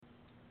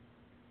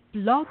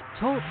Blog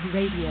Talk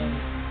Radio.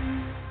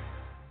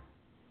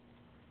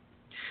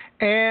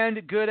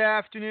 And good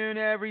afternoon,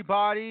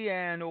 everybody,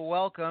 and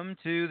welcome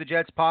to the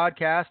Jets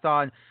podcast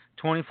on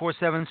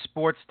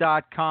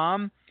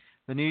 247sports.com.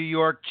 The New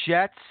York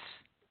Jets,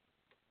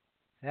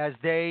 as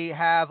they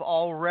have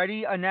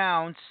already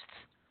announced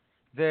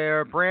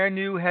their brand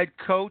new head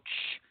coach,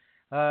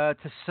 to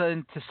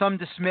some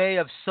dismay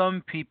of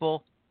some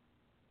people,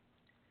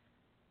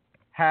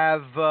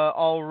 have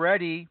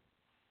already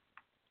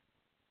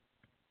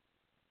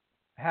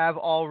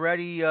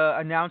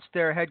announced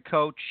their head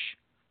coach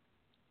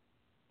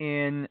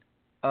in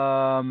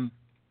Adam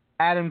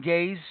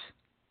Gase.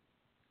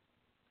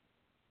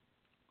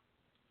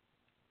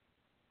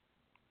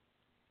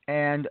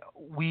 And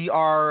we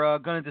are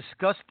going to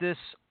discuss this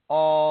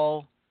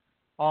all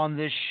on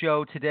this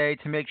show today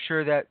to make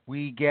sure that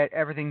we get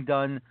everything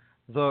done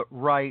the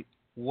right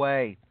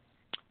way.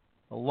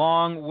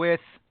 Along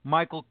with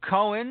Michael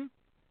Cohen,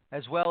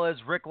 as well as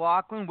Rick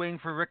Laughlin, waiting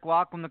for Rick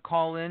Laughlin to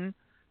call in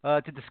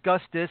to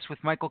discuss this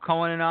with Michael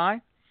Cohen and I.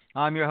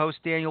 I'm your host,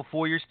 Daniel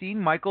Feuerstein.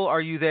 Michael,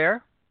 are you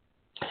there?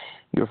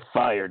 You're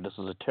fired. This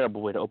is a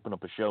terrible way to open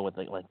up a show with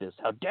things like this.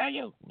 How dare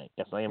you?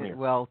 Yes, I am here.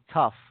 Well,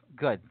 tough.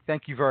 Good.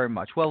 Thank you very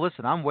much. Well,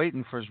 listen, I'm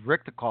waiting for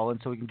Rick to call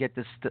in so we can get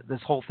this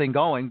whole thing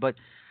going. But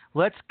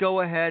let's go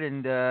ahead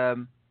and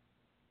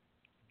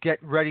get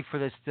ready for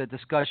this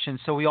discussion.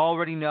 So we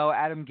already know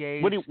Adam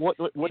Gase. What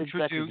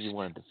exactly do you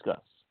want to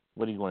discuss?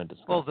 What do you want to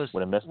discuss? Well,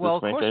 what a mess this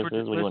franchise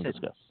is? What do you want to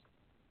discuss?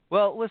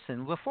 Well,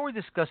 listen, before we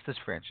discuss this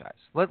franchise,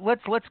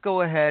 let's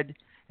go ahead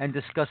and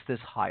discuss this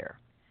hire.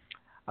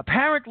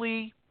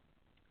 Apparently,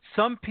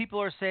 some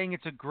people are saying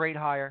it's a great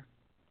hire.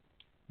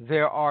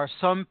 There are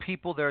some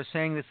people that are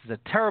saying this is a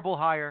terrible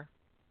hire.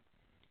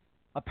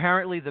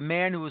 Apparently, the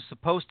man who was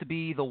supposed to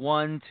be the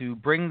one to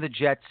bring the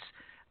Jets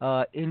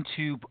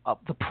into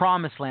the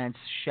promised land,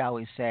 shall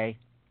we say,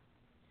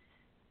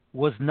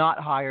 was not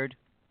hired.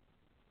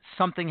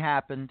 Something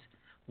happened,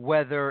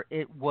 whether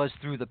it was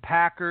through the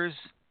Packers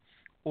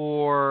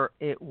or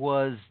it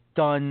was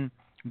done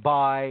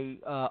by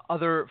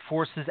other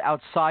forces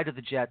outside of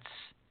the Jets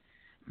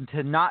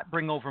to not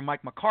bring over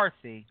Mike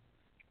McCarthy.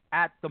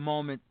 At the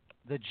moment,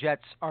 the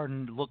Jets are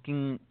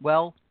looking,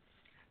 well,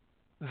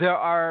 there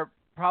are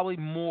probably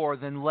more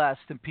than less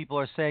than people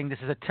are saying this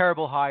is a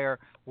terrible hire.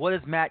 What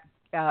has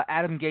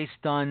Adam Gase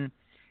done?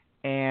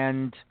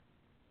 And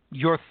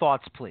your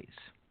thoughts, please.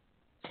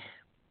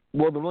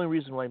 Well, the only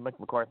reason why Mike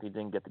McCarthy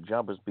didn't get the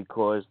job is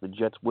because the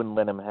Jets wouldn't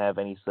let him have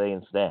any say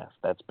in staff.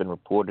 That's been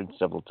reported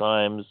several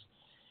times.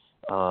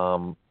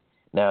 Now,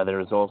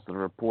 there is also the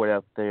report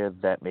out there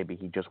that maybe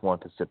he just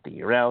wanted to sit the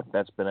year out.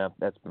 That's been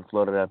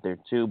floated out there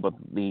too. But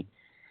the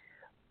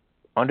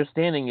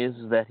understanding is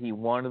that he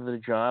wanted the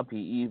job. He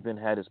even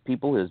had his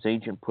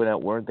agent, put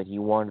out word that he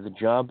wanted the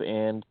job,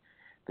 and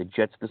the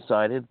Jets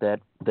decided that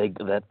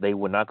they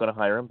were not going to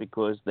hire him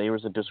because there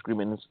was a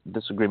disagreement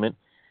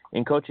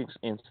in coaching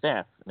and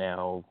staff.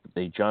 Now,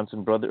 the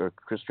Johnson brother, or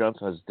Chris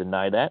Johnson, has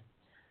denied that.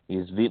 He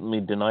has vehemently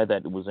denied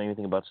that it was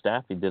anything about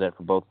staff. He did that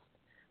for both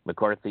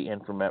McCarthy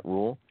and for Matt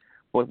Rule.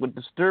 But what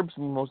disturbs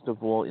me most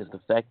of all is the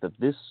fact that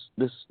this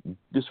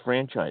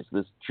franchise,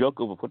 this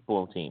joke of a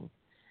football team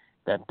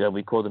that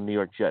we call the New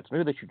York Jets,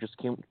 maybe they should just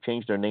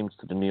change their names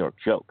to the New York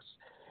Jokes,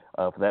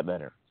 for that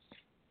matter,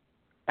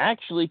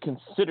 actually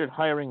considered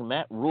hiring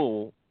Matt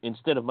Rule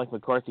instead of Mike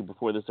McCarthy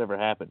before this ever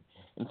happened.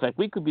 In fact,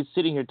 we could be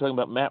sitting here talking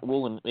about Matt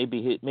Rule and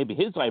maybe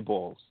his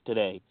eyeballs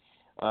today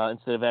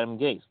instead of Adam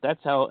Gase.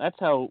 That's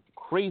how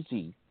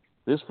crazy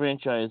this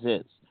franchise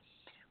is.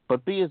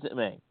 But be as it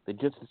may, they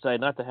just decided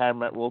not to hire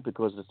Matt Rule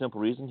because of the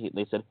simple reason.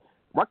 They said,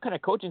 what kind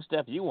of coaching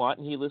staff do you want?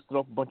 And he listed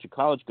off a bunch of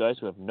college guys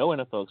who have no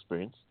NFL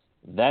experience.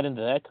 That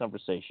into that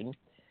conversation.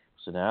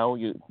 So now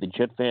the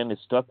Jet fan is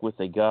stuck with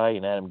a guy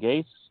in Adam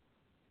Gase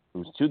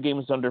who's 2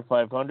 games under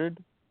 500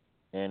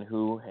 and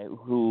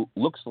who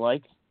looks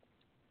like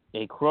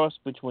a cross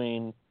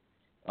between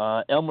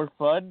Elmer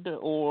Fudd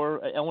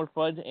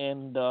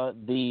and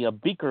the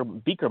Beaker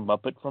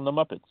Muppet from the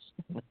Muppets.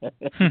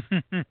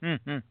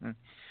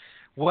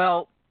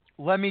 Well,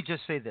 let me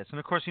just say this, and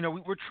of course,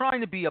 we're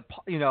trying to be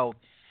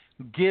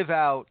give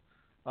out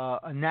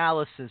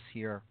analysis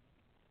here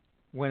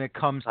when it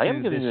comes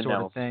to this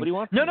sort of thing. What do you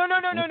want? No.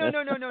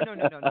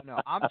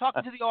 I'm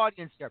talking to the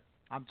audience here.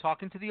 I'm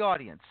talking to the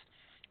audience.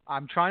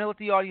 I'm trying to let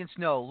the audience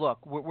know.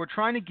 Look, we're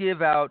trying to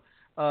give out,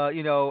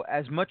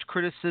 as much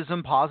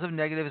criticism, positive,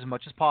 negative, as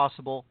much as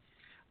possible.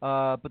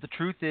 But the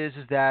truth is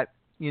that,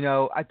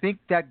 I think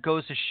that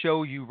goes to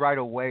show you right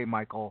away,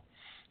 Michael,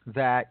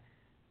 that,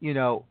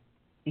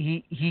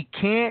 he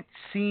can't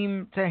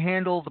seem to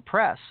handle the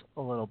press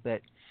a little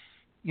bit.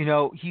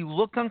 He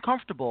looked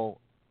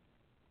uncomfortable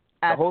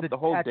at the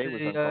whole day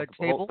was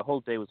uncomfortable. The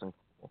whole day was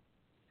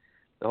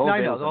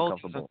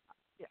uncomfortable.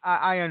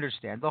 I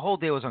understand. The whole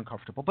day was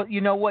uncomfortable. But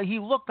you know what? He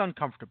looked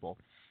uncomfortable.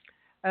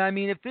 And I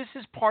mean, if this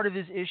is part of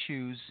his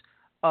issues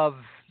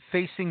of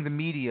facing the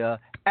media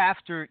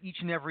after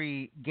each and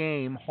every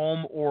game,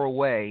 home or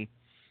away,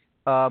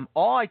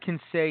 all I can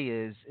say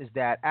is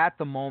that at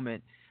the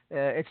moment,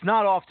 it's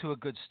not off to a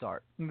good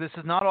start. This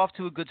is not off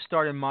to a good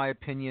start, in my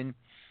opinion.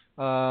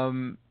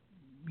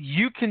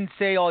 You can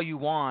say all you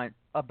want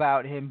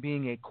about him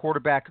being a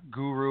quarterback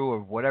guru or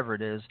whatever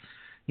it is.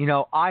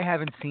 I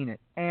haven't seen it.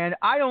 And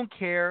I don't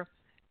care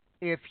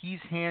if he's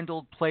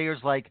handled players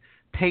like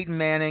Peyton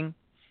Manning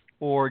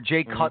or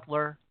Jay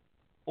Cutler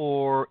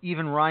or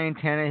even Ryan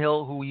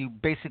Tannehill, who he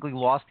basically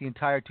lost the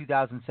entire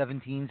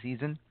 2017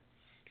 season.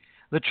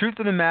 The truth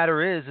of the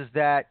matter is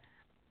that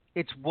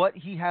it's what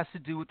he has to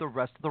do with the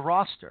rest of the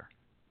roster.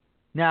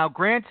 Now,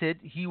 granted,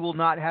 he will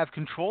not have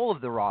control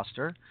of the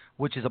roster,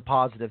 which is a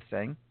positive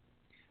thing.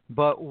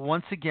 But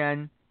once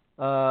again,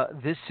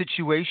 this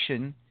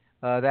situation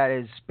that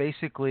is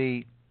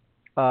basically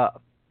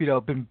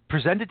been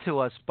presented to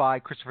us by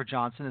Christopher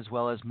Johnson as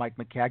well as Mike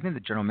Maccagnan, the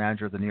general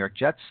manager of the New York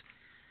Jets.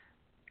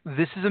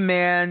 This is a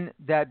man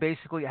that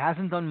basically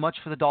hasn't done much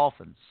for the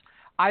Dolphins.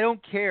 I don't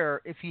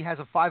care if he has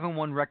a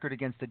 5-1 record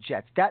against the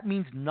Jets. That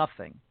means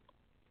nothing.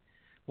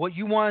 What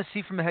you want to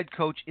see from a head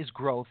coach is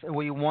growth, and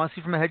what you want to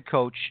see from a head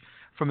coach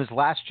from his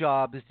last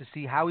job is to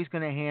see how he's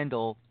going to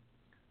handle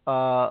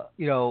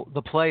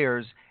the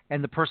players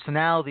and the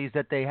personalities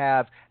that they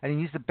have, and he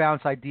needs to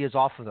bounce ideas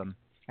off of them.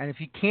 And if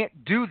he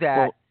can't do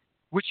that,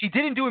 which he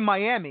didn't do in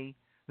Miami,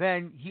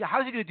 then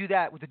how's he going to do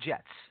that with the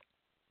Jets?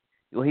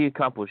 Well, he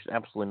accomplished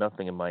absolutely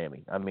nothing in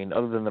Miami. I mean,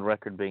 other than the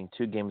record being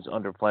 2 games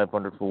under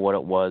 500 for what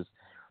it was,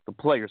 the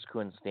players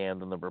couldn't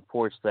stand them. The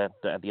reports that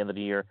at the end of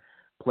the year,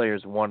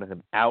 players wanted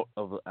him out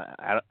of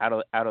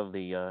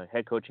the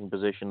head coaching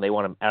position. They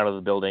want him out of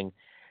the building.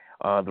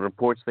 The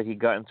reports that he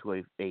got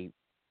into a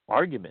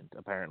argument,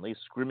 apparently,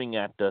 screaming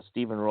at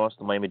Stephen Ross,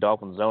 the Miami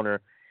Dolphins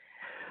owner.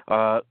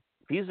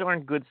 These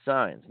aren't good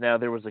signs. Now,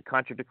 there was a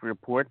contradictory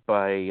report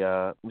by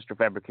Mr.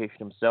 Fabrication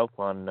himself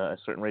on a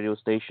certain radio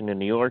station in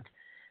New York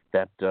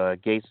that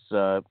Gase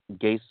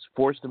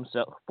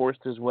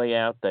forced his way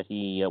out, that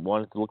he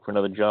wanted to look for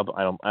another job.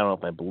 I don't know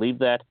if I believe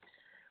that.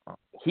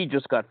 He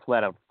just got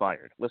flat out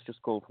fired. Let's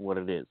just call it for what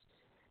it is.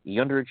 He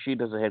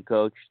underachieved as a head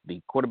coach.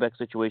 The quarterback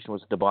situation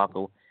was a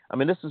debacle. I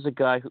mean, this is a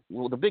guy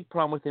who, the big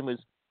problem with him is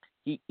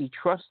he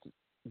trusts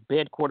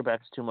bad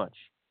quarterbacks too much.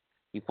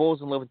 He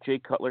falls in love with Jay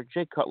Cutler.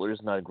 Jay Cutler is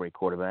not a great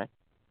quarterback.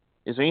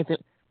 Is there anything?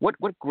 What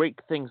great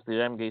things did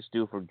Adam Gase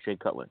do for Jay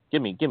Cutler?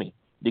 Give me.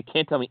 You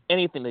can't tell me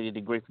anything that he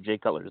did great for Jay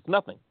Cutler. It's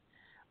nothing.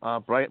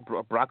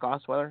 Brock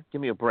Osweiler,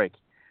 give me a break.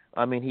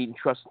 I mean, he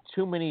trusts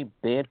too many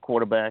bad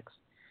quarterbacks.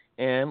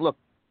 And look,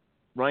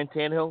 Ryan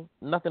Tannehill,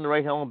 nothing to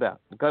write home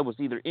about. The guy was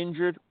either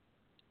injured,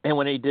 and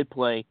when he did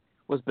play,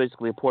 was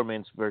basically a poor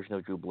man's version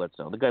of Drew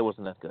Bledsoe. The guy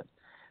wasn't that good.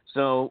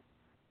 So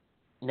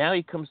now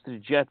he comes to the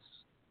Jets.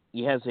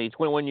 He has a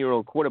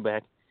 21-year-old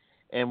quarterback,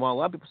 and while a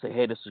lot of people say,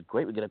 hey, this is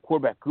great, we get a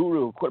quarterback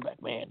guru, a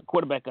quarterback man, the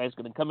quarterback guy's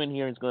going to come in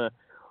here and he's going to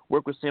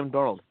work with Sam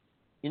Darnold.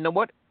 You know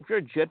what? If you're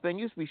a Jet fan,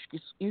 you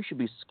should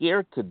be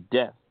scared to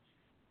death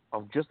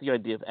of just the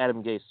idea of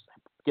Adam Gase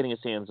getting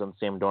his hands on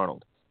Sam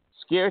Darnold.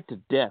 Scared to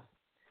death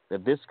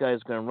that this guy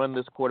is going to run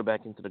this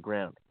quarterback into the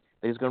ground,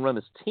 that he's going to run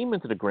this team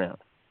into the ground.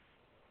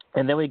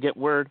 And then we get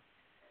word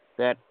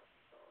that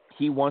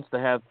he wants to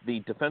have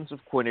the defensive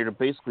coordinator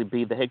basically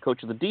be the head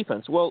coach of the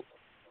defense. Well,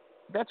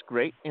 that's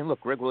great. And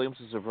look, Greg Williams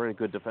is a very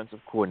good defensive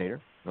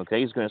coordinator.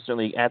 Okay, he's going to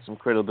certainly add some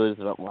credibility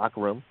to that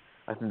locker room.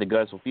 I think the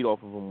guys will feed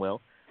off of him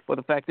well. But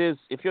the fact is,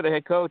 if you're the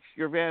head coach,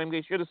 you're Adam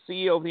Gase, you're the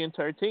CEO of the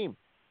entire team.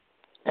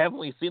 Haven't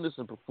we seen this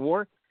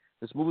before?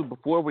 This movie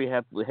before, where you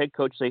have the head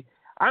coach say,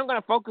 I'm going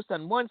to focus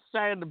on one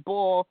side of the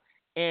ball,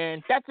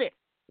 and that's it.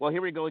 Well,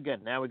 here we go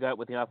again. Now we got it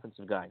with the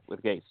offensive guy,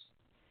 with Gase.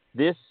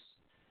 This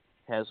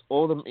has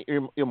all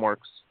the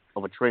earmarks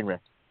of a train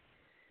wreck.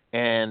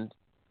 And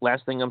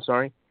last thing, I'm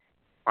sorry.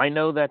 I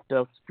know that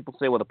people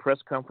say, well, the press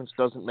conference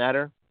doesn't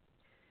matter.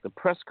 The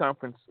press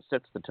conference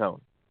sets the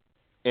tone.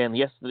 And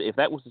yes, if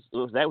that was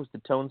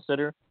the tone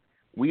setter,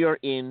 we are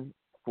in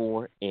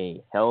for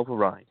a hell of a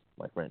ride,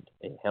 my friend.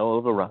 A hell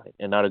of a ride,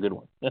 and not a good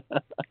one.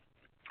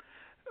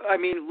 I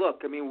mean,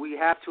 look, we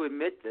have to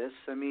admit this.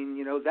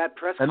 That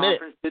press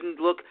conference didn't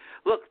look.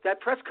 Look,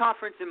 that press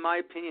conference, in my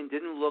opinion,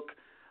 didn't look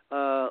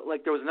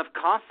like there was enough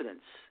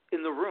confidence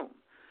in the room.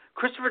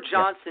 Christopher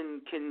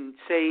Johnson can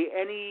say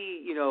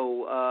anything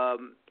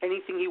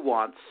he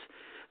wants.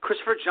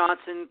 Christopher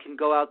Johnson can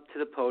go out to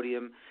the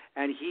podium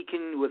and he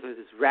can, with his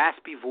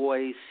raspy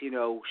voice,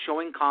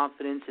 showing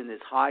confidence in his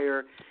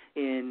hire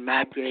in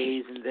Matt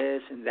Gase and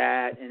this and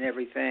that and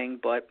everything.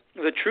 But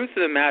the truth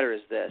of the matter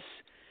is this,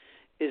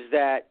 is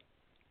that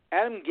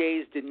Adam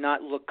Gase did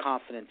not look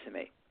confident to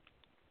me.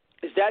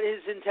 Is that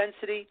his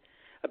intensity?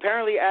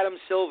 Apparently Adam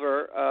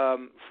Silver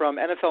from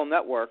NFL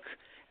Network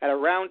at a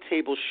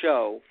roundtable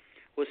show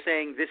was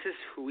saying this is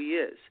who he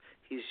is.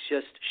 He's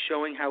just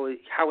showing how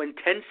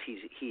intense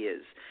he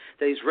is,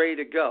 that he's ready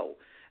to go.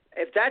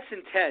 If that's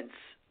intense,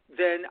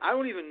 then I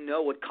don't even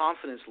know what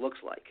confidence looks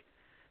like,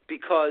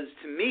 because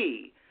to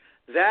me,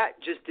 that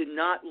just did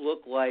not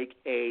look like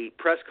a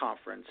press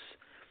conference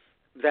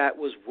that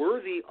was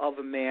worthy of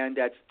a man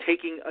that's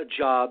taking a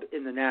job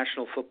in the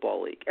National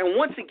Football League. And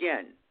once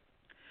again,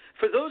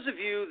 for those of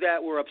you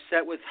that were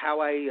upset with how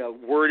I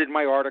worded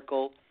my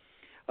article,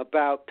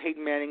 about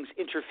Peyton Manning's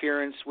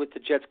interference with the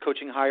Jets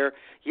coaching hire?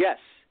 Yes,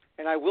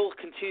 and I will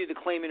continue to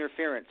claim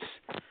interference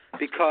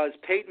because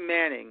Peyton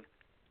Manning,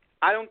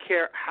 I don't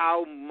care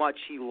how much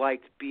he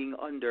liked being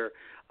under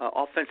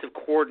offensive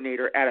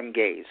coordinator Adam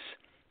Gase,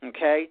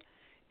 okay?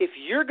 If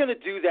you're going to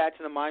do that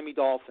to the Miami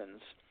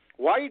Dolphins,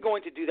 why are you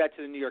going to do that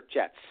to the New York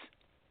Jets?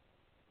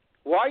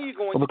 Why are you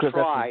going to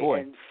try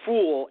and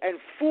fool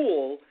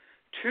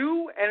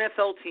two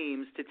NFL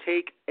teams to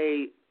take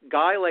a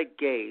guy like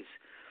Gase,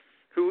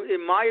 who,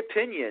 in my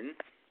opinion,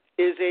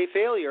 is a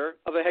failure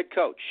of a head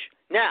coach?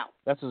 Now,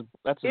 that's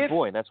his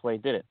boy. That's why he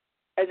did it.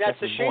 And that's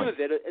the shame of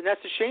it. And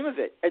that's the shame of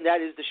it. And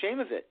that is the shame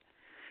of it.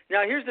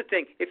 Now, here's the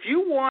thing. If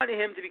you want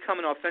him to become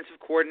an offensive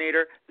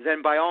coordinator,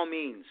 then by all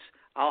means,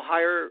 I'll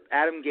hire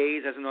Adam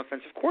Gase as an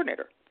offensive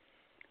coordinator.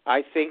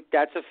 I think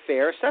that's a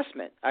fair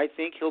assessment. I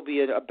think he'll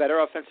be a better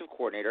offensive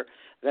coordinator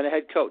than a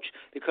head coach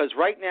because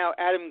right now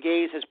Adam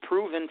Gase has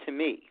proven to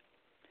me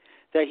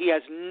that he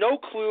has no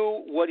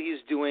clue what he's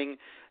doing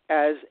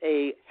as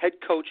a head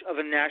coach of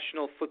a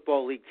National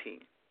Football League team.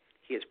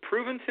 He has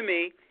proven to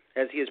me,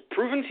 as he has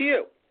proven to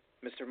you,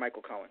 Mr.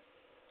 Michael Cohen,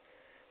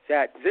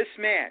 that this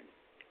man,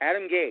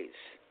 Adam Gase,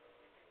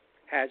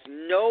 has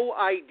no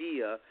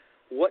idea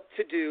what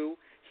to do.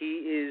 He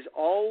is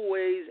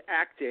always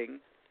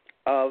acting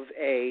of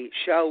a,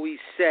 shall we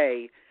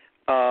say,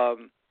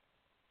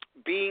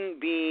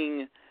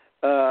 being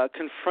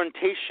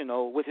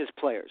confrontational with his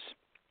players.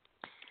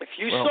 If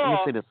you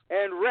saw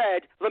and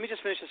read, let me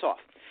just finish this off.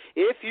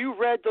 If you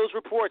read those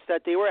reports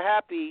that they were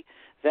happy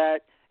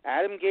that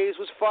Adam Gase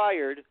was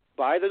fired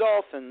by the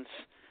Dolphins,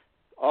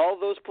 all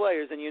those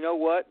players, then you know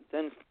what?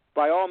 Then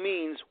by all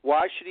means,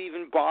 why should he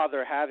even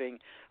bother having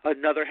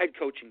another head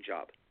coaching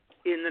job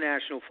in the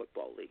National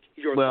Football League?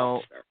 Your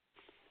thoughts there.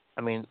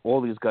 I mean,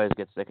 all these guys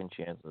get second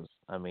chances.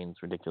 I mean,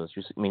 it's ridiculous.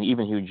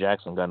 Even Hugh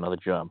Jackson got another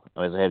job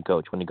as a head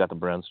coach when he got the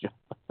Browns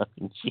job.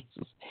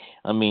 Jesus.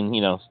 I mean,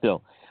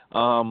 still.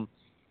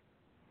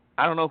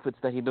 I don't know if it's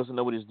that he doesn't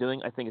know what he's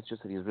doing. I think it's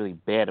just that he's really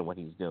bad at what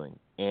he's doing.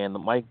 And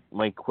my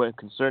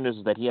concern is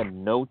that he had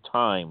no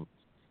time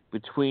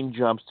between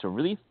jobs to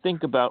really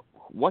think about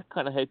what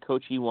kind of head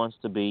coach he wants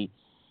to be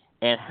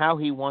and how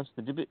he wants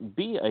to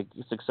be a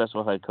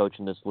successful head coach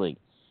in this league.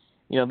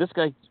 This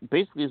guy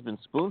basically has been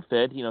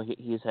spoon-fed.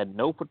 He's had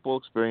no football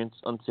experience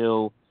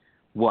until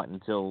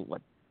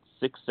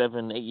 6,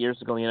 7, 8 years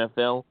ago in the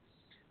NFL.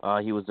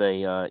 He was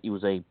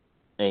a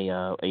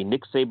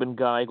Nick Saban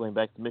guy going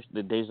back to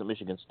the days at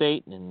Michigan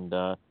State and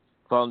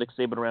followed Nick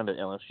Saban around at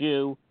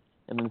LSU,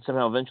 and then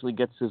somehow eventually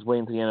gets his way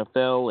into the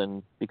NFL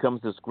and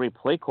becomes this great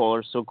play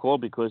caller,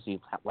 so-called because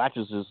he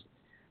latches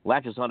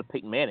on to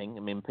Peyton Manning. I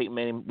mean, Peyton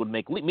Manning would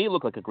make me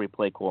look like a great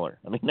play caller.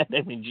 I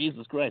mean,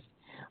 Jesus Christ.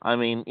 I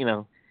mean,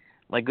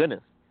 my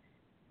goodness.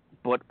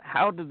 But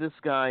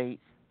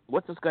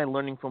what's this guy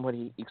learning from what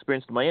he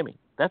experienced in Miami?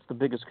 That's the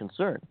biggest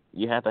concern.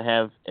 You have to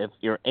have, if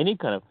you're any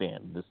kind of fan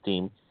of this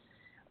team,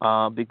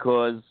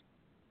 because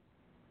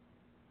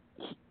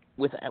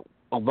with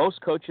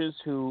most coaches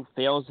who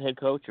fail as a head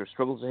coach or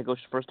struggle as a head coach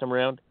the first time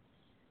around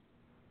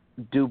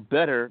do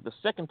better the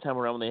second time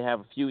around when they have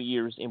a few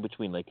years in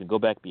between. They can go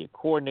back, be a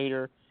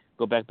coordinator,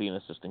 go back, be an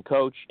assistant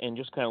coach, and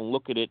just kind of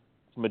look at it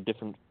from a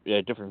different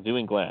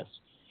viewing glass.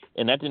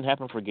 And that didn't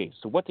happen for Gase.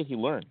 So what did he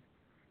learn?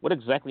 What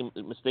exactly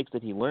mistakes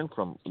did he learn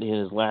from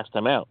his last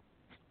time out?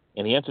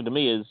 And the answer to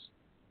me is,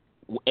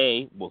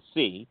 A, we'll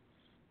see.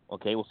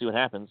 Okay, we'll see what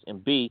happens.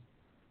 And B,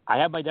 I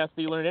have my doubts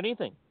that he learned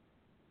anything.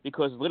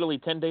 Because literally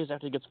 10 days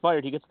after he gets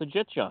fired, he gets the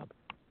Jet job.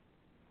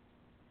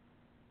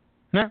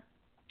 Yeah,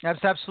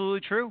 that's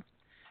absolutely true.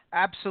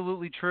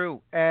 Absolutely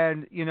true.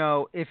 And,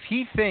 if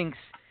he thinks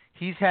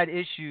he's had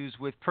issues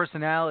with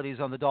personalities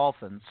on the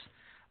Dolphins,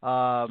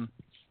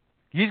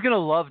 he's going to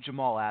love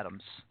Jamal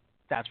Adams.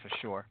 That's for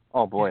sure.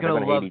 Oh, boy, they're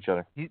going to hate each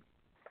other.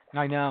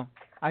 I know.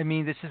 I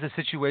mean, this is a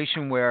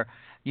situation where,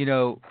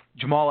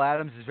 Jamal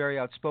Adams is very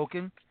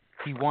outspoken.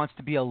 He wants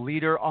to be a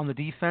leader on the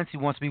defense. He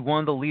wants to be one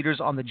of the leaders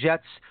on the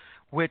Jets,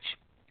 which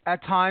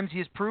at times he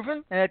has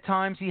proven and at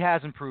times he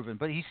hasn't proven.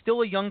 But he's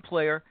still a young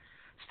player,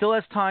 still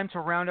has time to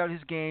round out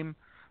his game.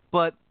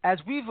 But as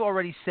we've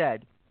already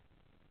said,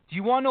 do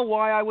you want to know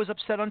why I was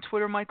upset on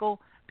Twitter,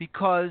 Michael?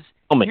 Because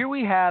here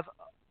we have,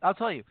 I'll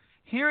tell you,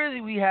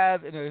 here we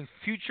have a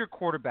future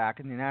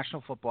quarterback in the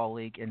National Football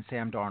League in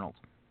Sam Darnold.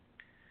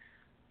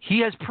 He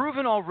has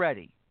proven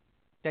already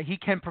that he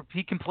can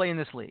play in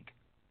this league.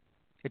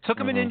 It took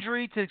him an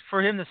injury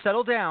for him to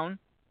settle down,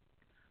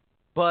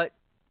 but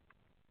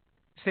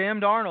Sam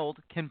Darnold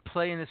can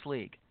play in this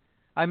league.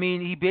 I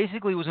mean, he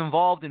basically was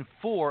involved in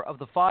 4 of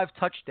the 5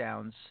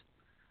 touchdowns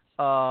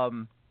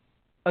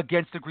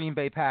against the Green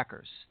Bay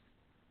Packers.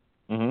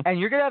 Mm-hmm. And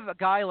you're going to have a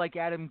guy like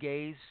Adam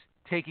Gase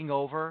taking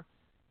over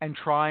and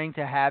trying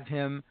to have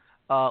him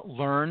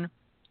learn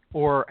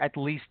or at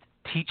least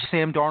teach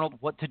Sam Darnold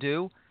what to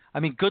do. I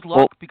mean, good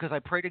luck, because I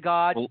pray to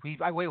God.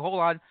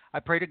 I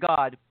pray to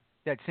God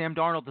that Sam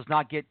Darnold does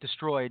not get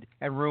destroyed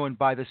and ruined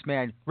by this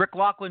man. Rick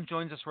Laughlin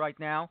joins us right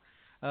now.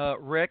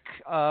 Rick,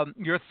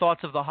 your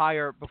thoughts of the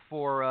hire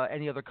before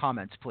any other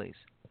comments, please.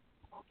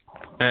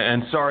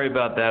 And sorry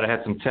about that. I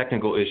had some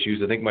technical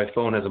issues. I think my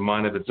phone has a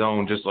mind of its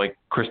own, just like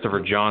Christopher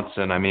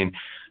Johnson. I mean,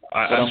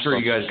 I'm sure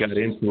you guys got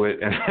into it,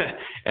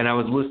 and I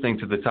was listening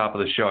to the top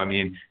of the show. I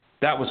mean,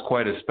 that was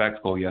quite a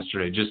spectacle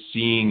yesterday. Just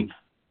seeing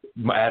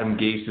Adam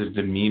Gase's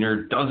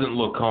demeanor, doesn't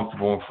look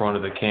comfortable in front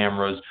of the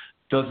cameras,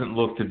 doesn't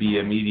look to be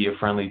a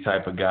media-friendly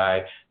type of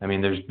guy. I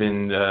mean, there's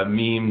been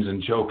memes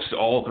and jokes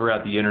all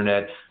throughout the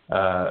internet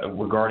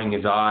regarding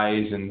his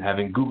eyes and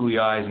having googly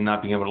eyes and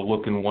not being able to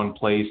look in one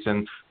place.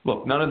 And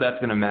look, none of that's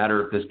going to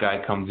matter if this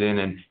guy comes in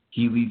and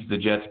he leads the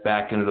Jets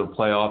back into the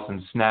playoffs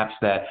and snaps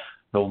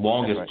the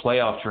longest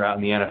playoff drought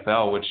in the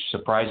NFL, which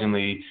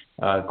surprisingly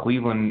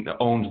Cleveland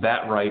owns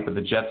that right, but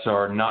the Jets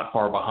are not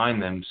far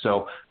behind them.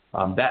 So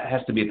that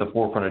has to be at the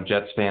forefront of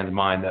Jets fans'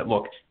 mind that,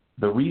 look,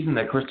 the reason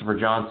that Christopher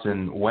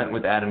Johnson went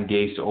with Adam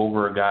Gase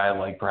over a guy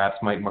like perhaps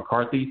Mike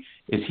McCarthy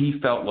is he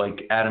felt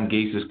like Adam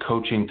Gase is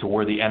coaching to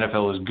where the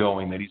NFL is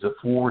going, that he's a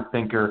forward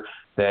thinker,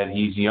 that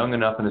he's young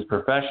enough in his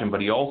profession,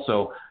 but he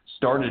also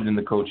started in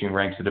the coaching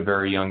ranks at a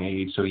very young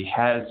age, so he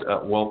has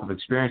a wealth of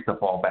experience to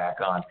fall back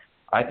on.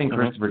 I think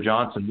Christopher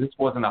Johnson, this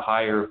wasn't a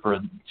hire for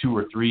 2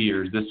 or 3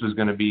 years. This was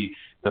going to be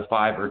the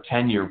 5 or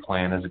 10-year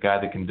plan as a guy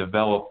that can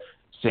develop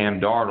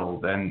Sam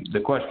Darnold. And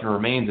the question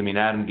remains, I mean,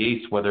 Adam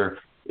Gase, whether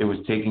it was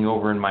taking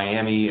over in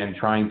Miami and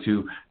trying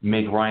to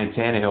make Ryan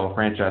Tannehill a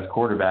franchise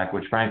quarterback,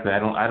 which frankly I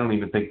don't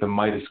even think the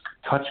Midas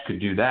touch could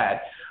do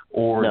that,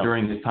 or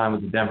during his time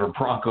with the Denver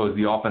Broncos,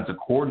 the offensive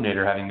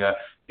coordinator having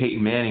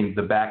Peyton Manning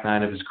the back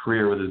nine of his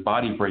career with his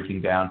body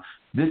breaking down.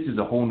 This is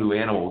a whole new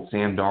animal with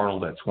Sam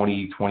Darnold at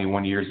 20,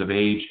 21 years of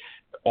age,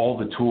 all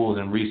the tools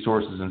and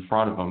resources in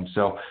front of him.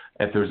 So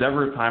if there's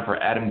ever a time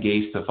for Adam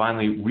Gase to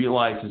finally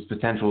realize his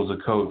potential as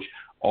a coach,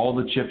 all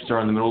the chips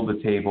are in the middle of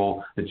the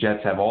table. The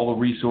Jets have all the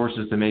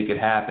resources to make it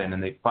happen,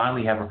 and they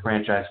finally have a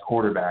franchise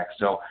quarterback.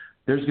 So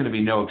there's going to be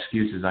no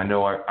excuses. I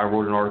know I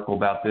wrote an article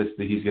about this,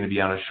 that he's going to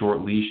be on a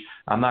short leash.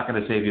 I'm not going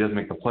to say if he doesn't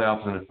make the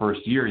playoffs in the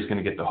first year, he's going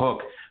to get the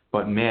hook.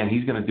 But, man,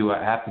 he's going to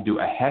have to do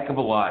a heck of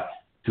a lot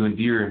to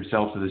endear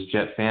himself to this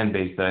Jet fan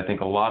base that I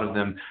think a lot of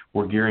them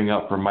were gearing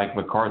up for Mike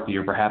McCarthy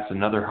or perhaps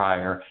another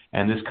hire,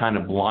 and this kind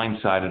of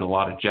blindsided a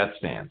lot of Jets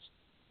fans.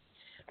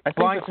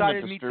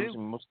 Blindsided me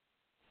too.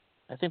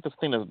 I think the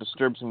thing that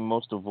disturbs me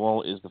most of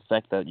all is the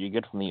fact that you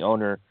get from the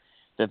owner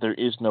that there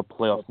is no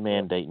playoff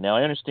mandate. Now,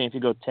 I understand if you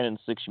go 10-6,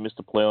 you miss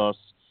the playoffs.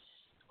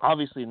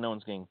 Obviously, no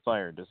one's getting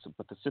fired.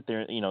 But to sit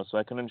there, so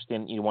I can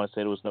understand you want to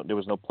say there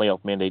was no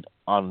playoff mandate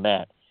on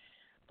that.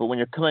 But when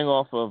you're coming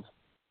off of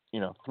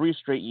 3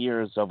 straight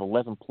years of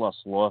 11-plus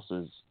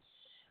losses,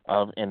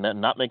 and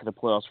not making the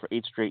playoffs for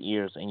 8 straight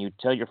years, and you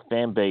tell your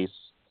fan base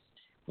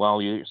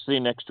while you're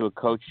sitting next to a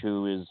coach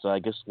who is, I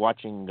guess,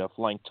 watching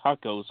flying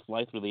tacos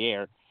fly through the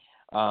air,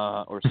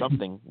 or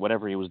something,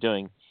 whatever he was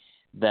doing,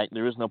 that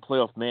there is no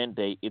playoff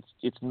mandate,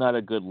 it's not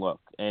a good look,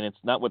 and it's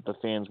not what the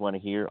fans want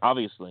to hear,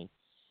 obviously.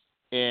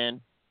 And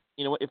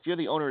if you're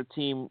the owner of a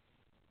team,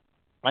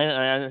 I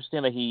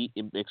understand that he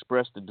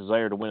expressed the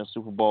desire to win a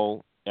Super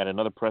Bowl at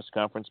another press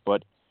conference,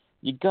 but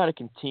you got to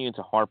continue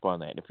to harp on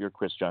that. If you're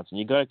Chris Johnson,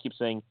 you got to keep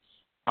saying,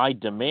 "I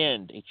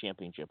demand a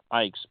championship.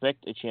 I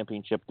expect a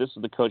championship. This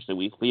is the coach that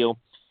we feel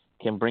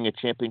can bring a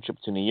championship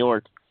to New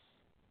York."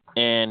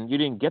 And you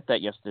didn't get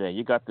that yesterday.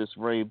 You got this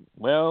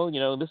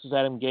this is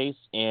Adam Gase,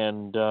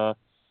 and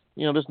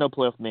there's no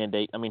playoff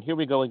mandate. I mean, here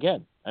we go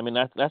again. I mean,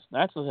 that's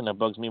the thing that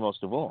bugs me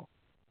most of all.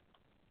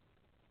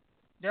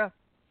 Yeah,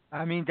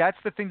 I mean, that's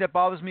the thing that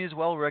bothers me as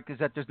well, Rick, is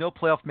that there's no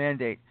playoff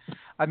mandate.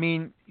 I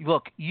mean,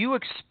 look, you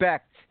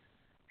expect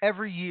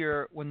every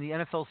year when the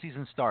NFL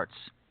season starts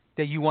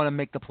that you want to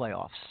make the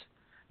playoffs.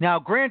 Now,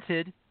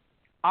 granted,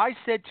 I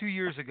said 2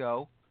 years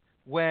ago,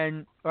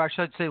 or I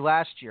should say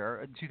last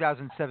year, in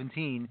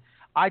 2017,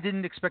 I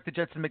didn't expect the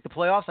Jets to make the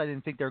playoffs. I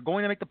didn't think they were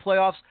going to make the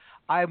playoffs.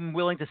 I'm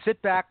willing to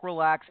sit back,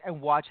 relax,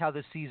 and watch how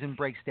the season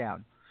breaks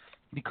down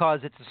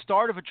because it's the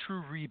start of a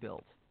true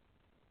rebuild.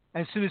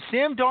 As soon as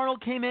Sam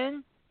Darnold came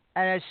in,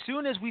 and as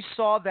soon as we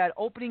saw that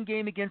opening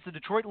game against the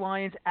Detroit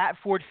Lions at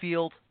Ford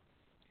Field,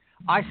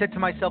 I said to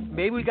myself,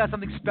 maybe we got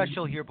something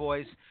special here,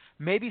 boys.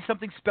 Maybe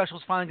something special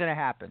is finally going to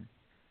happen.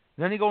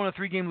 Then they go on a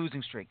 3-game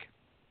losing streak.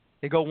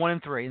 They go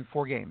 1-3 in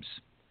 4 games.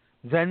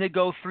 Then they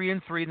go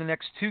 3-3 in the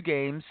next 2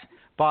 games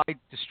by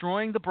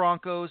destroying the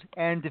Broncos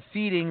and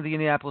defeating the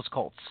Indianapolis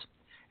Colts.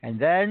 And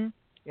then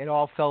it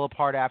all fell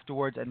apart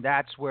afterwards, and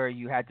that's where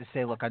you had to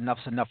say, look,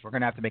 enough's enough. We're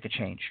going to have to make a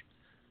change.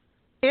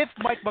 If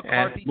Mike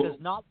McCarthy does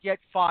not get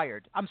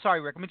fired, I'm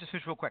sorry, Rick, let me just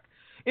finish real quick.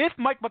 If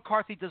Mike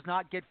McCarthy does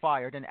not get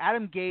fired and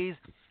Adam Gase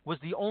was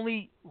the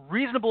only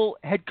reasonable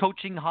head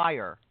coaching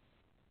hire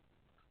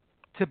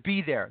to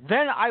be there,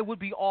 then I would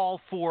be all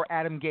for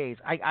Adam Gase.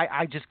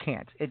 I just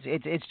can't.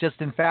 It's just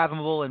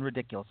unfathomable and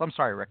ridiculous. I'm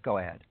sorry, Rick. Go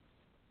ahead.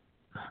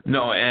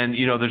 No, and,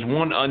 there's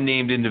one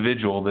unnamed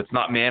individual that's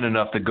not man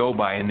enough to go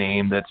by a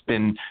name that's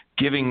been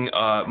giving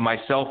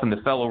myself and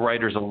the fellow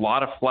writers a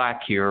lot of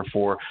flack here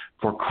for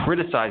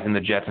criticizing the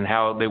Jets and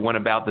how they went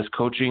about this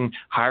coaching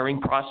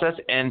hiring process.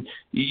 And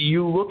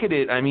you look at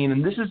it,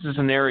 and this is a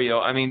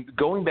scenario,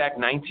 going back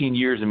 19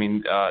 years,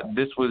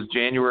 this was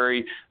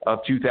January of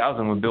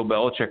 2000 when Bill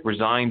Belichick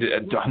resigned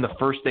on the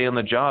first day on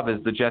the job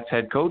as the Jets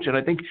head coach. And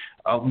I think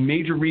a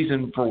major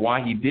reason for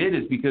why he did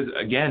is because,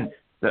 again,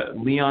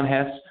 Leon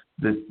Hess,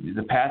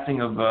 the passing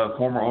of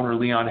former owner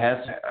Leon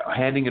Hess,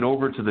 handing it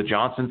over to the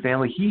Johnson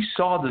family, he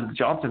saw that the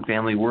Johnson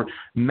family were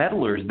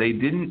meddlers. They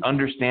didn't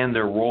understand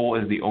their role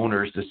as the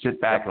owners to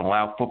sit back and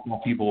allow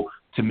football people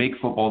to make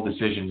football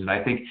decisions. And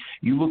I think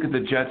you look at the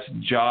Jets'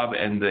 job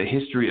and the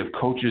history of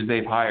coaches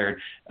they've hired,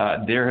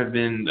 there have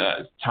been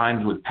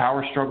times with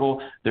power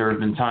struggle. There have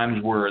been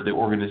times where the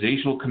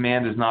organizational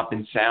command has not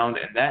been sound,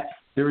 and that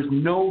there is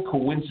no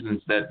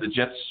coincidence that the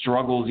Jets'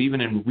 struggles, even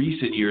in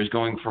recent years,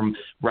 going from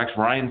Rex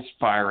Ryan's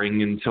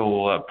firing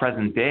until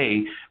present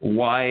day,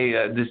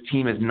 why this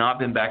team has not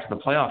been back to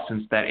the playoffs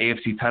since that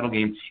AFC title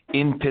game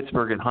in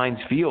Pittsburgh at Heinz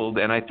Field.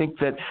 And I think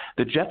that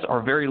the Jets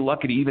are very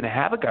lucky to even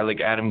have a guy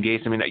like Adam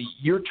Gase.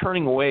 You're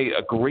turning away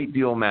a great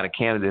deal amount of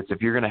candidates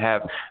if you're going to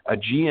have a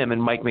GM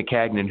and Mike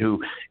McCagnon,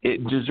 who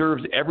it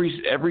deserves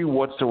every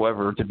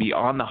whatsoever to be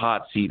on the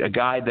hot seat, a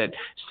guy that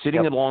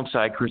sitting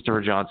alongside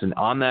Christopher Johnson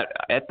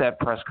at that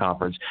press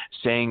conference,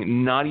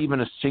 saying not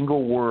even a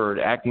single word,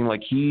 acting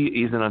like he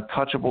is an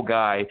untouchable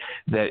guy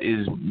that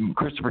is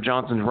Christopher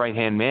Johnson's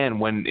right-hand man,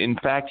 when in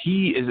fact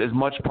he is as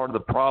much part of the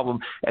problem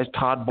as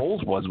Todd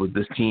Bowles was with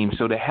this team.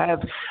 So to have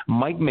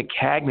Mike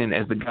McCagnon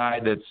as the guy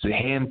that's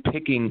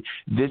hand-picking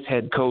this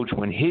head coach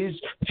when his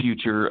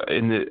future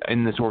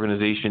in this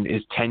organization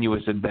is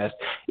tenuous at best,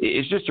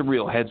 it's just a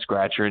real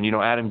head-scratcher. And,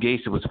 Adam Gase,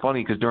 it was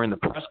funny because during the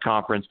press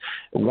conference,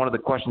 one of the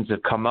questions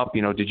that come up,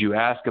 did you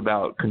ask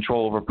about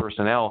control over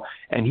personnel?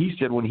 And he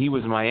said when he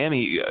was in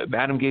Miami,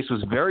 Adam Gase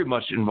was very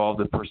much involved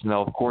with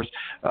personnel. Of course,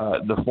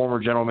 the former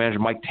general manager,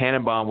 Mike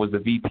Tannenbaum, was the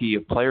VP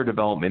of player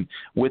development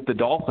with the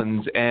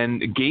Dolphins,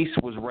 and Gase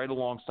was right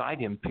alongside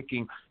him,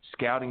 picking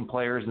scouting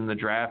players in the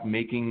draft,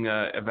 making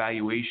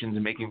evaluations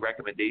and making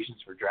recommendations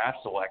for draft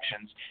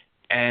selections.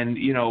 And,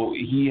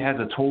 he has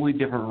a totally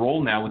different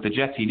role now with the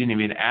Jets. He didn't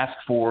even ask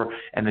for,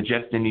 and the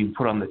Jets didn't even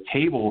put on the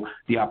table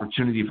the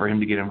opportunity for him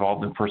to get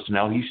involved in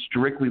personnel. He's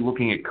strictly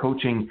looking at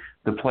coaching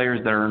the players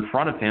that are in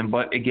front of him.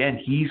 But,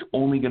 again, he's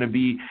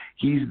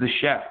the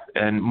chef,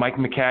 and Mike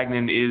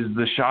McCagnon is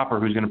the shopper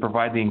who's going to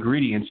provide the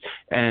ingredients.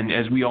 And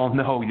as we all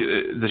know,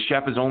 the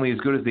chef is only as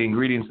good as the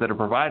ingredients that are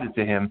provided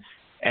to him.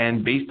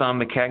 And based on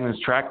McCagnon's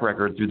track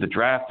record through the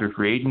draft, through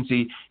free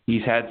agency,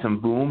 he's had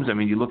some booms.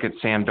 You look at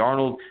Sam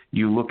Darnold,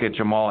 you look at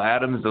Jamal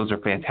Adams. Those are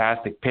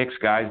fantastic picks,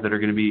 guys that are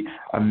going to be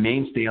a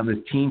mainstay on this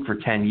team for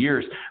 10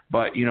 years.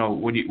 But,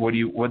 whether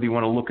you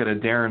want to look at a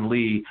Darren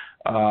Lee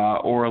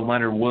or a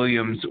Leonard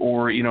Williams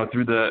or,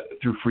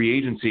 through free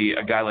agency,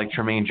 a guy like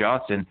Tremaine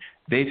Johnson,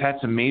 they've had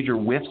some major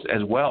whiffs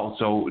as well.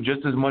 So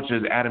just as much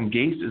as Adam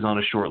Gase is on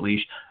a short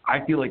leash,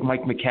 I feel like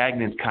Mike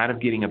McCagnon is kind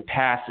of getting a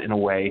pass in a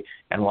way,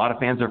 and a lot of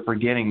fans are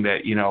forgetting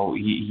that,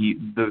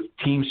 the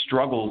team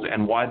struggles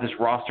and why this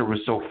roster was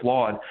so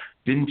flawed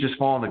didn't just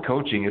fall on the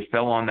coaching. It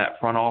fell on that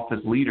front office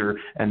leader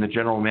and the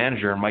general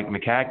manager, Mike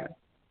McCagnon.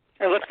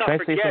 And let's not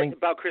forget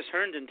about Chris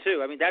Herndon,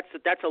 too.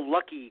 That's a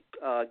lucky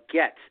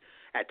get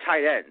at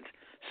tight end.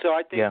 So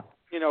I think,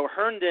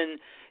 Herndon,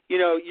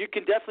 you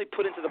can definitely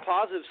put into the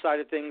positive side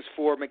of things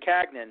for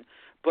McCagnon,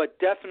 but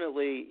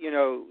definitely,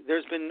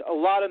 there's been a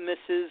lot of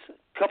misses,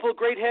 a couple of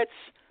great hits,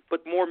 but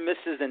more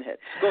misses than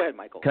hits. Go ahead,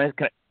 Michael.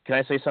 Can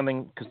I say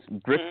something? Because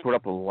Rick brought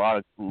up a lot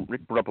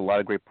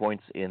of great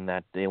points in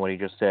that day what he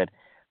just said.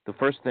 The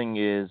first thing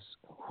is,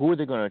 who are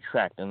they going to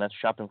attract? And that's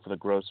shopping for the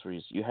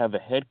groceries. You have a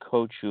head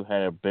coach who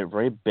had a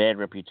very bad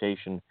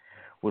reputation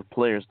with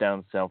players down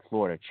in South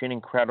Florida.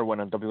 Channing Crowder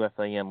went on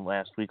WFAN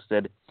last week,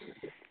 said,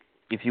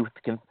 if you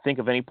can think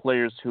of any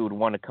players who would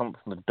want to come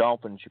from the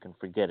Dolphins, you can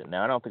forget it.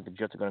 Now, I don't think the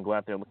Jets are going to go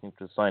out there looking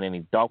to sign any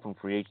Dolphin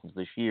free agents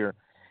this year.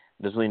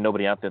 There's really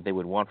nobody out there they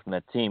would want from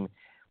that team.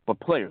 But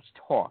players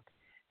talk.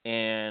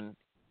 And,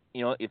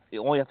 if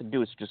all you have to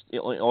do is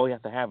all you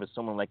have to have is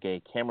someone like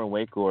a Cameron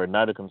Wake or a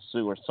Ndamukong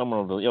Suh or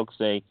someone of the ilk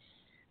say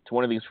to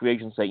one of these free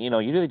agents, say, you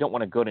really don't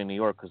want to go to New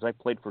York because I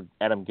played for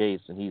Adam Gase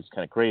and he's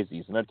kind of crazy.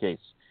 He's a nutcase.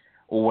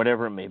 Or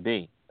whatever it may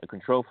be, a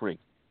control freak.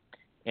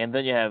 And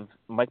then you have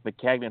Mike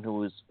McCagnon,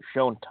 who has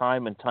shown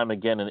time and time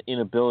again an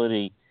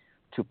inability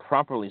to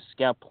properly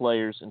scout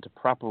players and to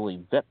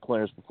properly vet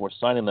players before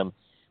signing them.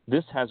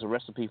 This has a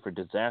recipe for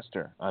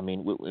disaster.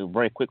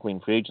 Very quickly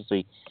in free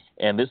agency,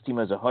 and this team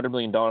has $100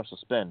 million to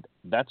spend.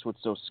 That's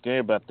what's so scary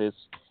about this.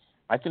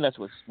 I think that's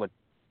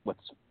what's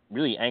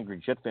really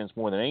angry Jet fans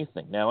more than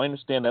anything. Now, I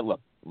understand that,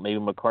 look, maybe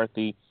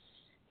McCarthy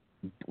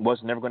was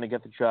never going to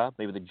get the job.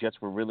 Maybe the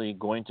Jets were really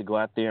going to go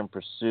out there and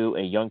pursue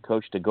a young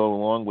coach to go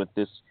along with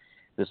this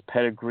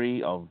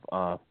pedigree of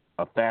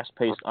a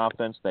fast-paced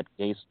offense that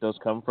Gase does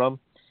come from.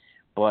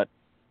 But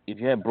if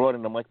you had brought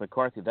in a Mike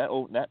McCarthy,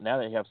 now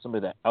that you have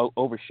somebody that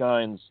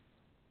overshines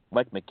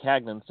Mike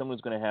Maccagnan, someone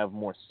who's going to have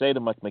more say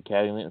than Mike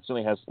Maccagnan, and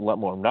certainly has a lot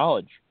more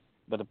knowledge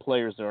about the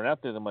players that are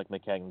out there than Mike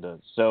Maccagnan does.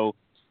 So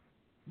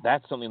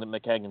that's something that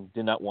Maccagnan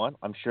did not want,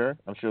 I'm sure.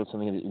 I'm sure it's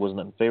something that he wasn't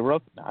in favor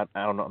of. I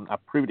don't know. I'm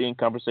not privy to any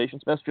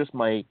conversations. That's just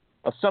my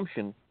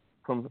assumption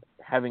from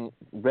having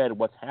read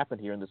what's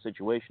happened here in the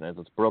situation as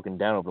it's broken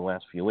down over the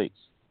last few weeks.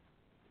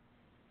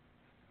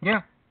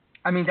 Yeah.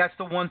 I mean, that's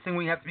the one thing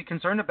we have to be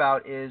concerned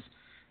about is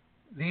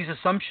these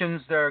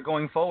assumptions that are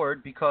going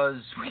forward, because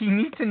we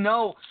need to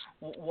know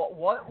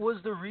what was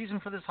the reason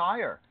for this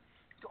hire.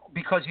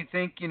 Because you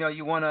think,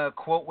 you want to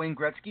quote Wayne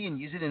Gretzky and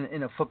use it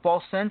in a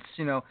football sense,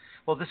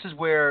 well, this is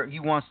where he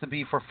wants to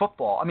be for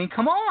football. I mean,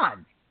 come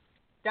on.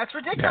 That's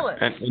ridiculous.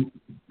 Yeah.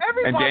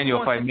 Everybody and Daniel,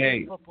 wants if I to may,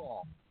 be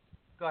football.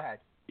 Go ahead.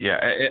 Yeah,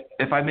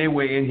 if I may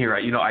weigh in here,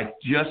 I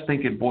just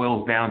think it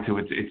boils down to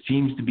it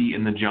seems to be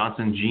in the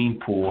Johnson gene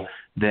pool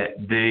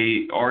that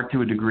they are,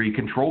 to a degree,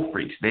 control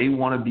freaks. They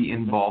want to be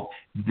involved.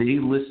 They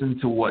listen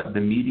to what the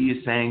media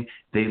is saying.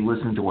 They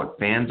listen to what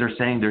fans are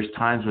saying. There's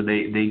times where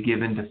they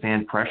give in to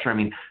fan pressure. I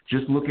mean,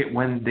 just look at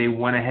when they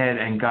went ahead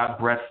and got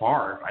Brett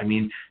Favre. I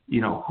mean,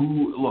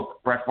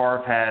 Brett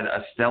Favre had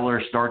a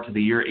stellar start to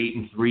the year,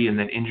 8-3, and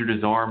then injured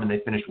his arm, and they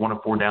finished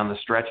 1-4 down the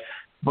stretch.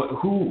 But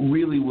who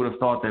really would have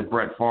thought that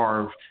Brett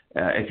Favre,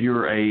 if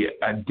you're a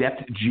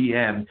adept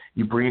GM,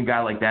 you bring a guy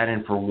like that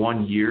in for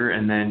 1 year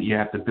and then you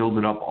have to build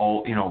it up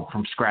all,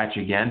 from scratch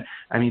again.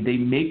 I mean, they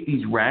make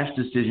these rash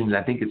decisions.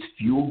 I think it's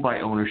fueled by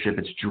ownership.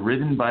 It's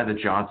driven by the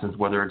Johnsons,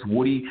 whether it's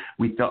Woody.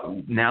 We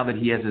thought now that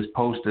he has his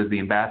post as the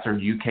ambassador in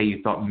the UK,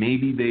 you thought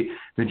maybe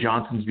the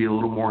Johnsons be a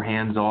little more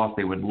hands off.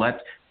 They would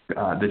let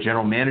the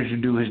general manager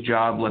do his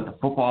job, let the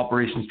football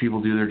operations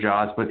people do their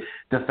jobs. But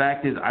the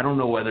fact is, I don't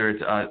know whether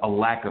it's a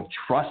lack of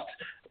trust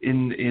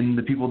in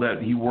the people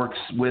that he works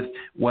with,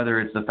 whether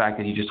it's the fact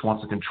that he just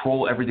wants to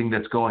control everything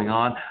that's going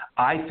on.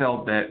 I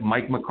felt that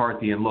Mike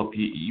McCarthy, and look,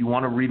 you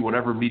want to read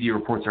whatever media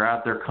reports are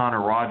out there.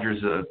 Connor Rogers,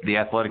 the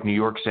Athletic New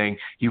York, saying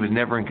he was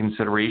never in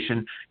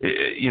consideration.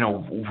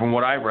 From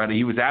what I read,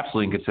 he was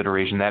absolutely in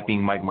consideration, that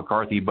being Mike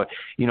McCarthy. But,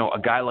 a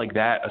guy like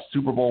that, a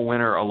Super Bowl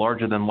winner, a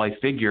larger-than-life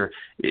figure,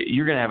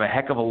 you're going to have a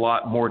heck of a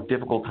lot more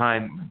difficult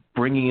time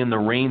bringing in the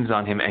reins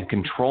on him and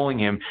controlling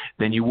him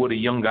than you would a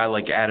young guy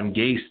like Adam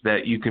Gase,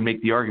 that you can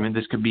make the argument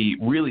this could be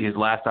really his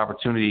last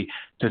opportunity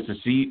to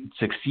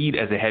succeed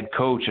as a head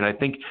coach. And I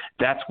think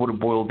that's what it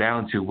boiled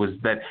down to, was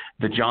that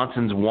the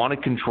Johnsons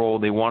wanted control.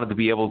 They wanted to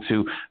be able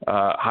to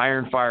hire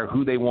and fire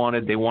who they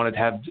wanted. They wanted to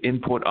have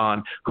input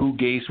on who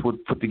Gase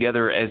would put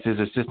together as his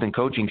assistant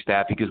coaching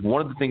staff, because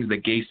one of the things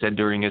that Gase said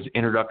during his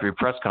introductory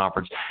press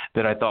conference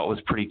that I thought was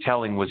pretty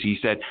telling was he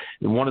said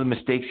one of the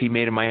mistakes he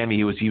made in Miami,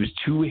 he was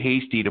too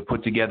hasty to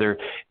put together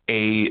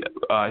a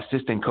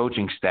assistant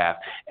coaching staff.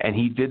 And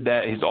he did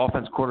that. His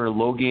offense coordinator,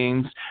 Low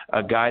Gaines,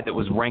 a guy that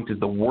was ranked as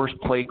the worst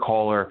play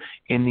caller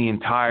in the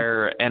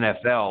entire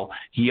NFL,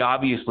 he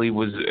obviously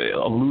was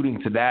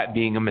alluding to that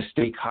being a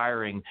mistake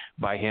hiring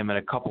by him and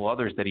a couple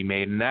others that he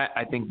made. And that,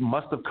 I think,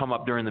 must have come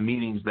up during the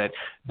meetings that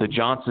the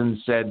Johnsons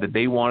said that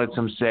they wanted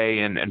some say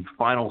and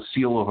final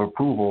seal of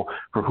approval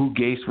for who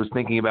Gase was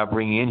thinking about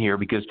bringing in here.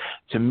 Because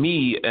to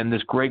me, and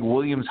this Greg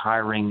Williams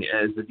hiring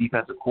as the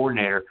defensive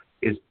coordinator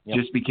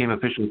just became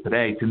official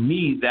today. To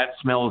me, that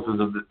smells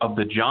of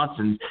the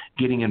Johnsons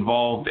getting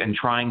involved and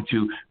trying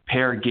to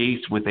pair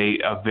Gase with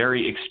a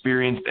very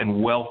experienced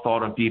and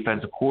well-thought-of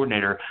defensive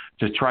coordinator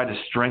to try to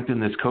strengthen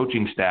this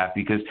coaching staff,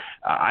 because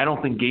I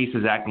don't think Gase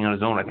is acting on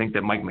his own. I think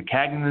that Mike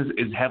Maccagnan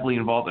is heavily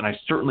involved, and I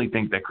certainly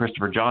think that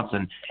Christopher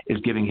Johnson is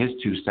giving his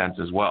 2 cents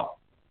as well.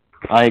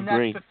 I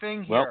agree. And that's the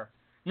thing here.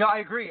 No, I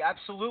agree,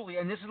 absolutely.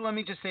 And let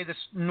me just say this.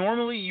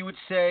 Normally you would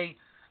say,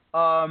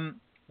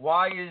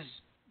 why is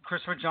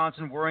Christopher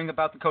Johnson worrying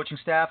about the coaching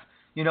staff?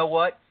 You know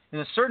what? In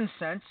a certain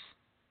sense,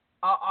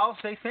 I'll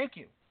say thank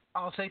you.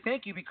 I'll say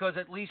thank you, because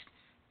at least,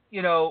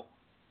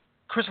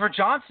 Christopher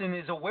Johnson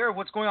is aware of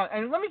what's going on.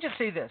 And let me just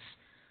say this.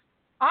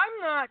 I'm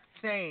not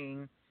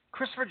saying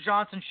Christopher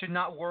Johnson should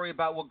not worry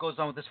about what goes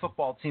on with this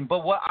football team.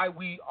 But what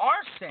we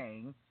are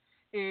saying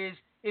is,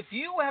 if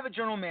you have a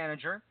general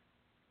manager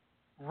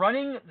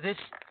running this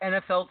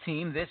NFL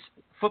team, this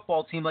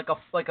football team, like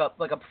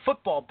a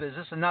football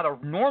business and not a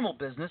normal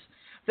business,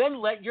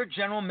 then let your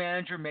general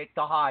manager make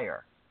the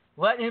hire.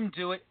 Let him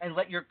do it, and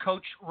let your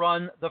coach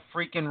run the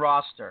freaking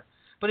roster.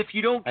 But if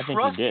you don't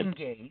trust in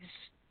Gase,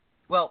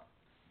 well,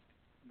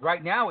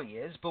 right now he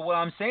is, but what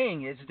I'm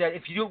saying is that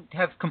if you don't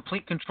have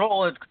complete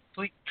control and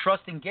complete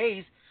trust in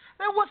Gase,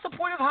 then what's the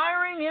point of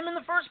hiring him in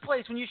the first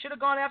place when you should have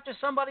gone after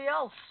somebody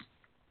else?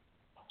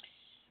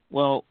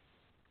 Well,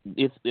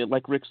 it's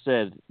like Rick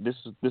said, this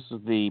is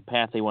the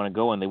path they want to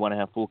go in. They want to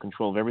have full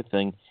control of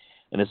everything.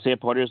 And the sad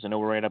part is, I know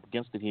we're right up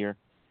against it here,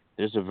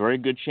 there's a very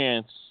good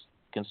chance,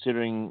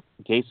 considering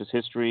Gase's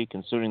history,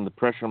 considering the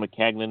pressure on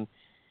Maccagnan,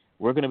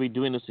 we're going to be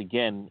doing this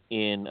again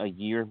in a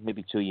year,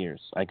 maybe 2 years.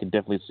 I could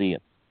definitely see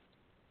it.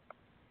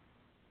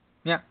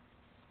 Yeah,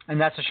 and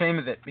that's a shame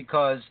of it,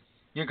 because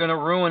you're going to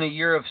ruin a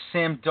year of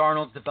Sam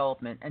Darnold's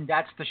development, and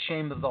that's the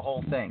shame of the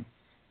whole thing.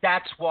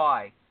 That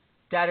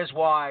is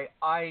why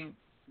I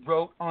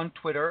wrote on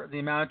Twitter the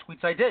amount of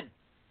tweets I did,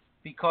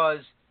 because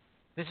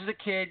this is a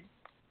kid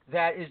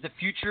that is the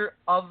future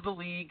of the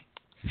league,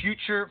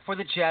 future for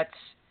the Jets.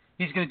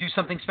 He's going to do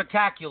something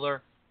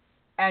spectacular,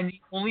 and the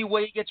only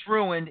way he gets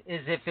ruined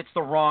is if it's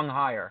the wrong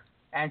hire.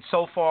 And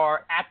so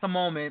far, at the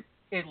moment,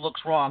 it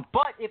looks wrong.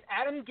 But if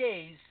Adam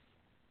Gase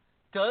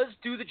does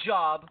do the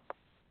job,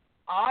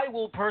 I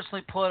will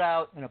personally put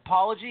out an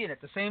apology, and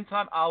at the same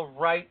time, I'll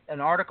write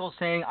an article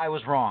saying I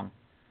was wrong.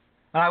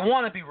 And I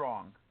want to be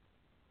wrong,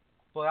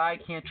 but I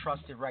can't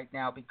trust it right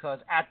now because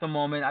at the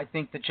moment, I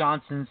think the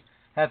Johnsons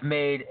have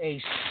made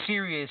a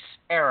serious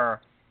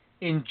error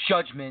in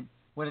judgment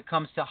when it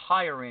comes to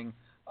hiring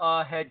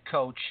a head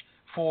coach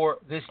for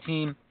this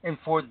team and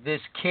for this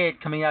kid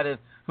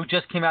who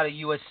just came out of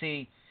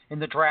USC in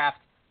the draft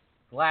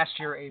last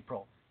year,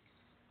 April.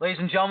 Ladies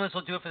and gentlemen, this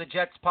will do it for the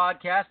Jets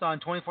podcast on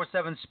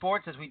 24/7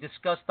 Sports as we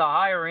discuss the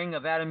hiring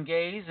of Adam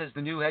Gase as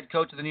the new head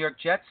coach of the New York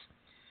Jets.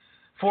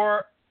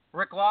 For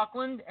Rick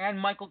Loughlin and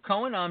Michael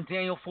Cohen, I'm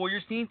Daniel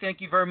Feuerstein.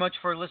 Thank you very much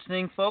for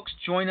listening, folks.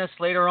 Join us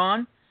later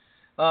on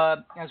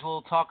as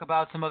we'll talk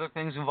about some other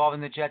things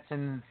involving the Jets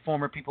and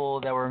former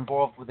people that were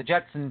involved with the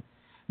Jets and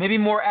maybe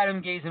more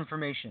Adam Gase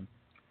information.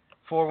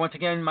 For, once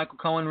again, Michael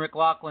Cohen, Rick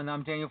Loughlin,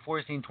 I'm Daniel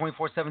Feuerstein,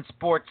 24/7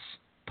 Sports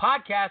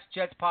podcast,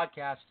 Jets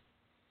podcast,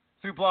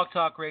 through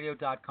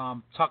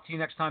blogtalkradio.com. Talk to you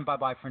next time.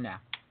 Bye-bye for now.